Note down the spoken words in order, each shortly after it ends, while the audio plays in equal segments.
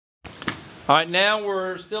All right, now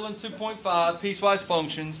we're still in 2.5, piecewise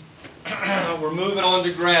functions. We're moving on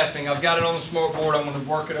to graphing. I've got it on the smart board. I'm going to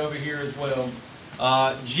work it over here as well.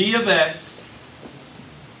 G of x,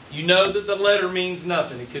 you know that the letter means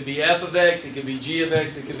nothing. It could be f of x, it could be g of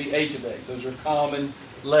x, it could be h of x. Those are common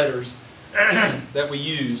letters that we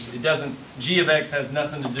use. It doesn't, g of x has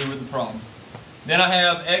nothing to do with the problem. Then I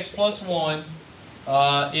have x plus 1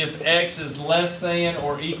 if x is less than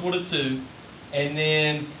or equal to 2. And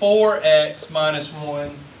then 4x minus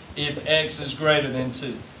 1 if x is greater than 2.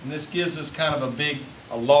 And this gives us kind of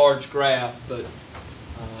a large graph, but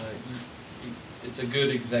it's a good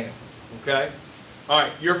example. Okay? All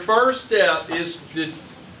right, your first step is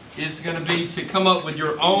going to be to come up with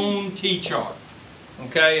your own t-chart.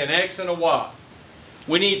 Okay, an x and a y.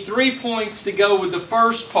 We need 3 points to go with the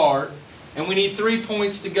first part, and we need 3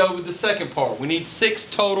 points to go with the second part. We need 6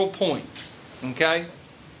 total points. Okay?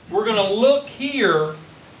 We're going to look here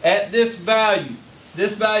at this value.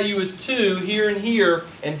 This value is 2 here and here,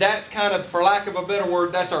 and that's kind of, for lack of a better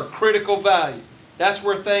word, that's our critical value. That's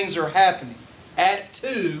where things are happening. At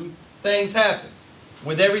 2, things happen.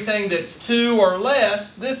 With everything that's 2 or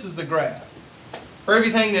less, this is the graph. For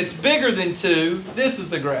everything that's bigger than 2, this is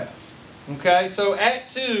the graph. Okay, so at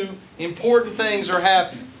 2, important things are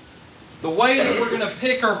happening. The way that we're going to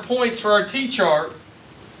pick our points for our t-chart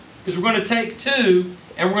is we're going to take 2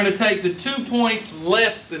 and we're going to take the 2 points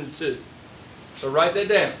less than 2. So write that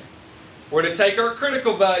down. We're going to take our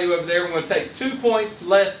critical value over there. We're going to take 2 points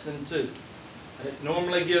less than 2. And it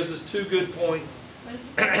normally gives us 2 good points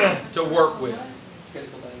to work with.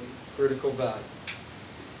 Critical value.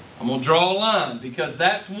 I'm going to draw a line because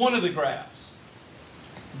that's one of the graphs.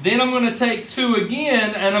 Then I'm going to take 2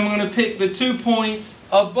 again and I'm going to pick the 2 points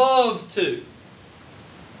above 2.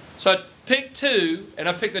 So I pick 2 and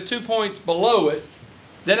I pick the 2 points below it.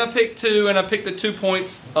 Then I pick 2 and I pick the 2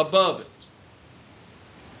 points above it.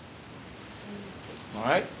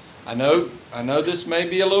 Alright? I know this may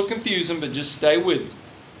be a little confusing, but just stay with me.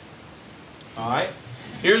 Alright?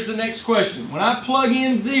 Here's the next question. When I plug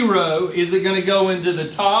in 0, is it going to go into the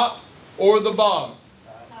top or the bottom?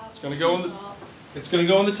 It's going to go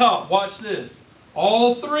in the top. Watch this.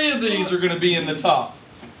 All 3 of these are going to be in the top.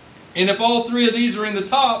 And if all 3 of these are in the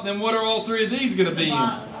top, then what are all 3 of these going to be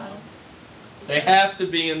in? They have to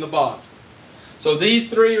be in the bottom. So these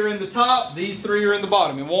 3 are in the top, these 3 are in the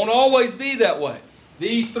bottom. It won't always be that way.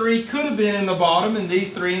 These 3 could have been in the bottom and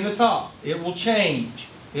these 3 in the top. It will change.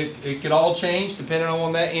 It could all change depending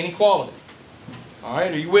on that inequality.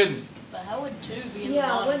 Alright, are you with me? But how would 2 be in the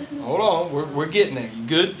bottom? Hold on, we're getting there. You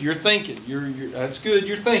good? You're thinking. That's good,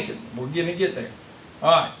 you're thinking. We're going to get there.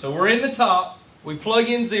 Alright, so we're in the top. We plug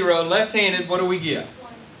in 0, left-handed, what do we get?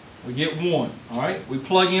 We get 1. Alright, we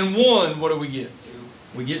plug in 1, what do we get? 2.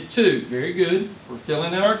 We get 2. Very good. We're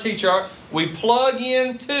filling in our t-chart. We plug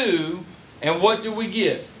in 2, and what do we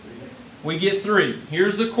get? 3. We get 3.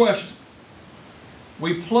 Here's the question.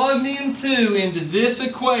 We plugged in 2 into this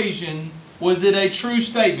equation. Was it a true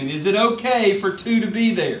statement? Is it okay for 2 to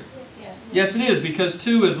be there? Yeah. Yes, it is, because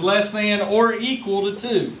 2 is less than or equal to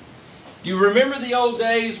 2. Do you remember the old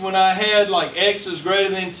days when I had like x is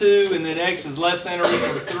greater than 2 and then x is less than or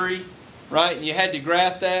equal to 3? Right? And you had to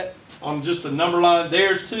graph that on just a number line.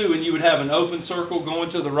 There's 2 and you would have an open circle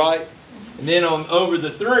going to the right. And then on over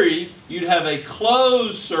the 3, you'd have a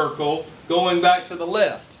closed circle going back to the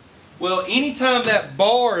left. Well, anytime that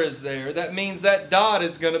bar is there, that means that dot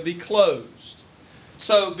is going to be closed.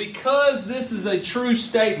 So because this is a true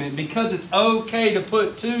statement, because it's okay to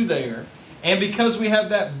put 2 there, and because we have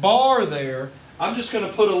that bar there, I'm just going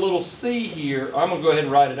to put a little C here. I'm going to go ahead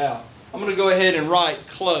and write it out. I'm going to go ahead and write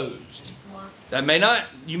closed. You may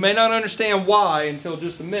not understand why until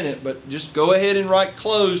just a minute, but just go ahead and write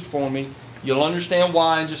closed for me. You'll understand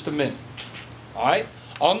why in just a minute. All right?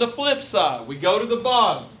 On the flip side, we go to the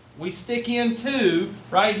bottom. We stick in 2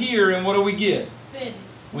 right here, and what do we get? 7.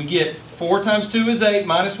 We get 4 times 2 is 8,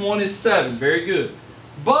 minus 1 is 7. Very good.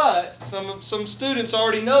 But some students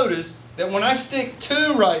already noticed that when I stick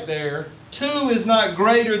 2 right there, 2 is not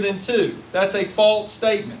greater than 2. That's a false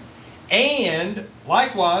statement. And,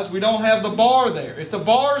 likewise, we don't have the bar there. If the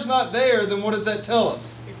bar is not there, then what does that tell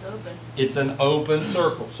us? It's open. It's an open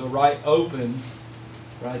circle. So write open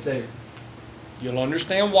right there. You'll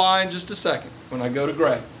understand why in just a second when I go to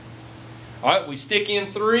graph. Alright, we stick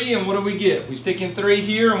in 3 and what do we get? We stick in 3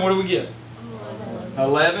 here and what do we get?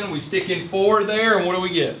 11. We stick in 4 there and what do we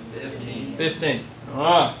get? 15. 15.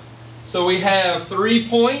 Alright. So we have 3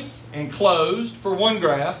 points and closed for one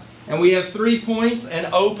graph, and we have 3 points and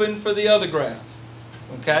open for the other graph.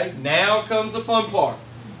 Okay, now comes the fun part.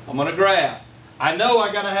 I'm going to graph. I know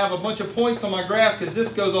I got to have a bunch of points on my graph because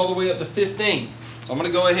this goes all the way up to 15. So I'm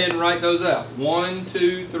going to go ahead and write those out. 1,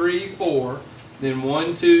 2, 3, 4. Then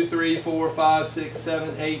 1, 2, 3, 4, 5, 6,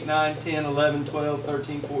 7, 8, 9, 10, 11, 12,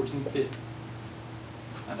 13, 14, 15.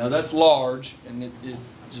 I know that's large and it's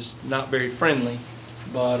just not very friendly,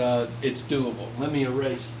 but it's doable. Let me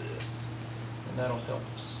erase this and that'll help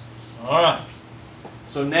us. All right.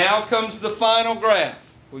 So now comes the final graph.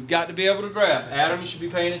 We've got to be able to graph. Adam, you should be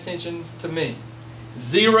paying attention to me.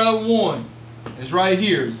 0, 1 is right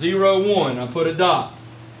here. 0, 1. I put a dot.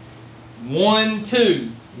 1, 2.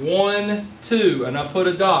 1, 2. And I put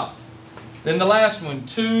a dot. Then the last one.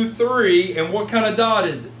 2, 3. And what kind of dot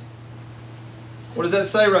is it? What does that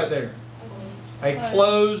say right there? A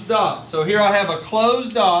closed dot. So here I have a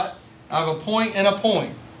closed dot. I have a point and a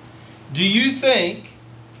point. Do you think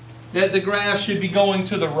that the graph should be going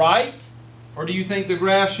to the right? Or do you think the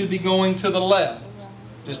graph should be going to the left?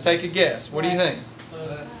 Just take a guess. What do you think?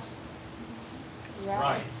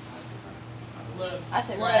 Right. I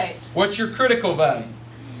said right. What's your critical value?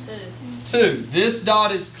 2. This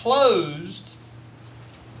dot is closed.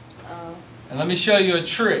 And let me show you a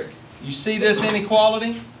trick. You see this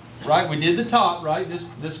inequality? Right? We did the top, right?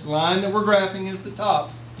 This line that we're graphing is the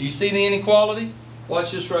top. Do you see the inequality?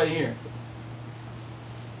 Watch this right here.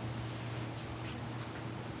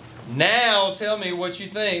 Now tell me what you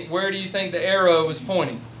think. Where do you think the arrow is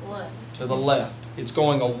pointing? Left. To the left. It's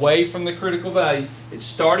going away from the critical value. It's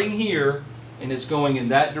starting here and it's going in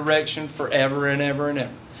that direction forever and ever and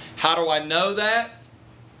ever. How do I know that?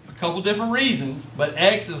 A couple different reasons, but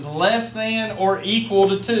x is less than or equal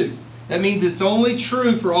to 2. That means it's only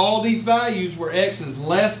true for all these values where x is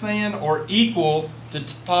less than or equal to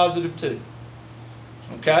positive 2.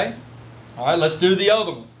 Okay? All right, let's do the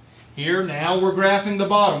other one. Here, now we're graphing the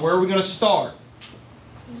bottom. Where are we going to start?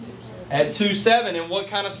 At 2, 7. And what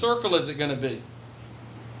kind of circle is it going to be?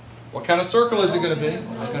 What kind of circle is it going to be?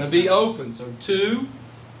 It's going to be open. So 2,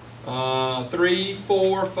 3,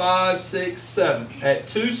 4, 5, 6, 7. At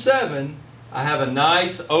 2, 7, I have a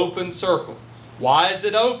nice open circle. Why is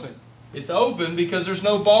it open? It's open because there's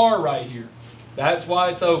no bar right here. That's why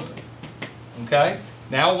it's open. Okay?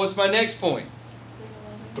 Now what's my next point?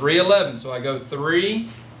 3, 11. So I go 3,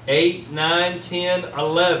 8, 9, 10,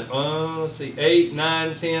 11. Let's see. 8,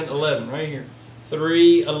 9, 10, 11. Right here.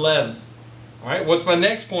 3, 11. All right. What's my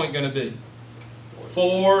next point going to be?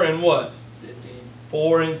 4 and what? 15.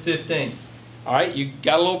 4 and 15. All right. You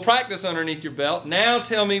got a little practice underneath your belt. Now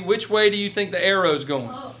tell me, which way do you think the arrow's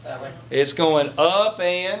going? That way. It's going up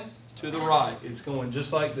and to the right. It's going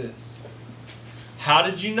just like this. How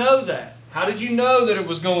did you know that? How did you know that it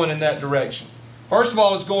was going in that direction? First of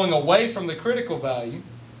all, it's going away from the critical value.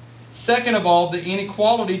 Second of all, the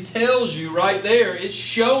inequality tells you right there, it's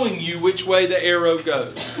showing you which way the arrow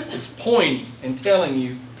goes. It's pointing and telling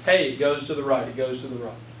you, hey, it goes to the right, it goes to the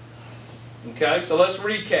right. Okay, so let's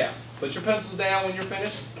recap. Put your pencils down when you're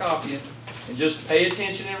finished copying and just pay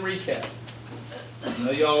attention and recap. I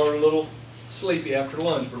know y'all are a little sleepy after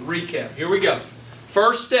lunch, but recap. Here we go.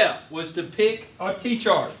 First step was to pick our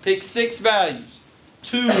T-chart. Pick 6 values.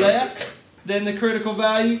 2 less than the critical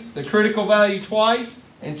value twice,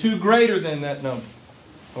 and 2 greater than that number.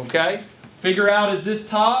 Okay? Figure out, is this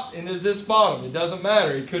top and is this bottom? It doesn't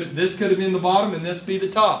matter. This could have been the bottom and this be the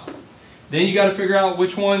top. Then you got to figure out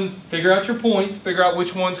which ones, figure out your points, figure out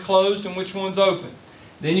which one's closed and which one's open.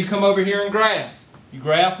 Then you come over here and graph. You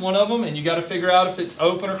graph one of them and you got to figure out if it's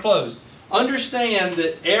open or closed. Understand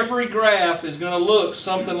that every graph is going to look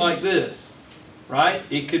something like this. Right?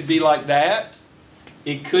 It could be like that.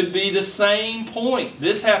 It could be the same point.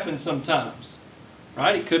 This happens sometimes.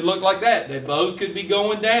 Right? It could look like that. They both could be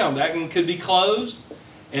going down. That one could be closed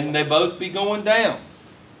and they both be going down.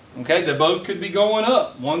 Okay? They both could be going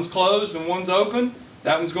up. One's closed and one's open.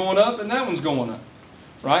 That one's going up and that one's going up.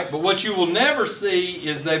 Right? But what you will never see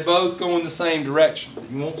is they both go in the same direction.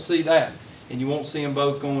 You won't see that. And you won't see them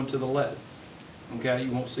both going to the left. Okay?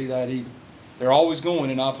 You won't see that either. They're always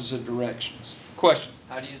going in opposite directions. Question?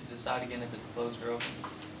 How do you decide again if it's closed or open?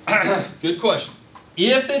 Good question.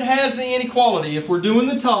 If it has the inequality, if we're doing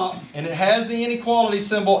the top, and it has the inequality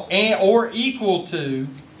symbol and, or equal to,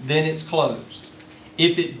 then it's closed.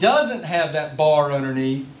 If it doesn't have that bar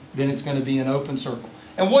underneath, then it's going to be an open circle.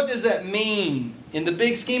 And what does that mean? In the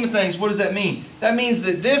big scheme of things, what does that mean? That means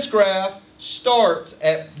that this graph starts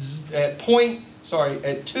at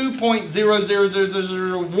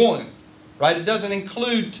 2.000001. Right? It doesn't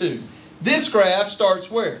include 2. This graph starts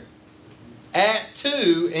where? At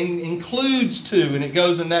 2 and includes 2, and it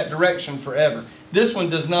goes in that direction forever. This one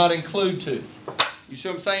does not include 2. You see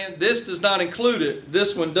what I'm saying? This does not include it.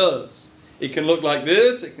 This one does. It can look like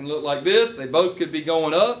this. It can look like this. They both could be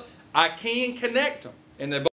going up. I can connect them, and they both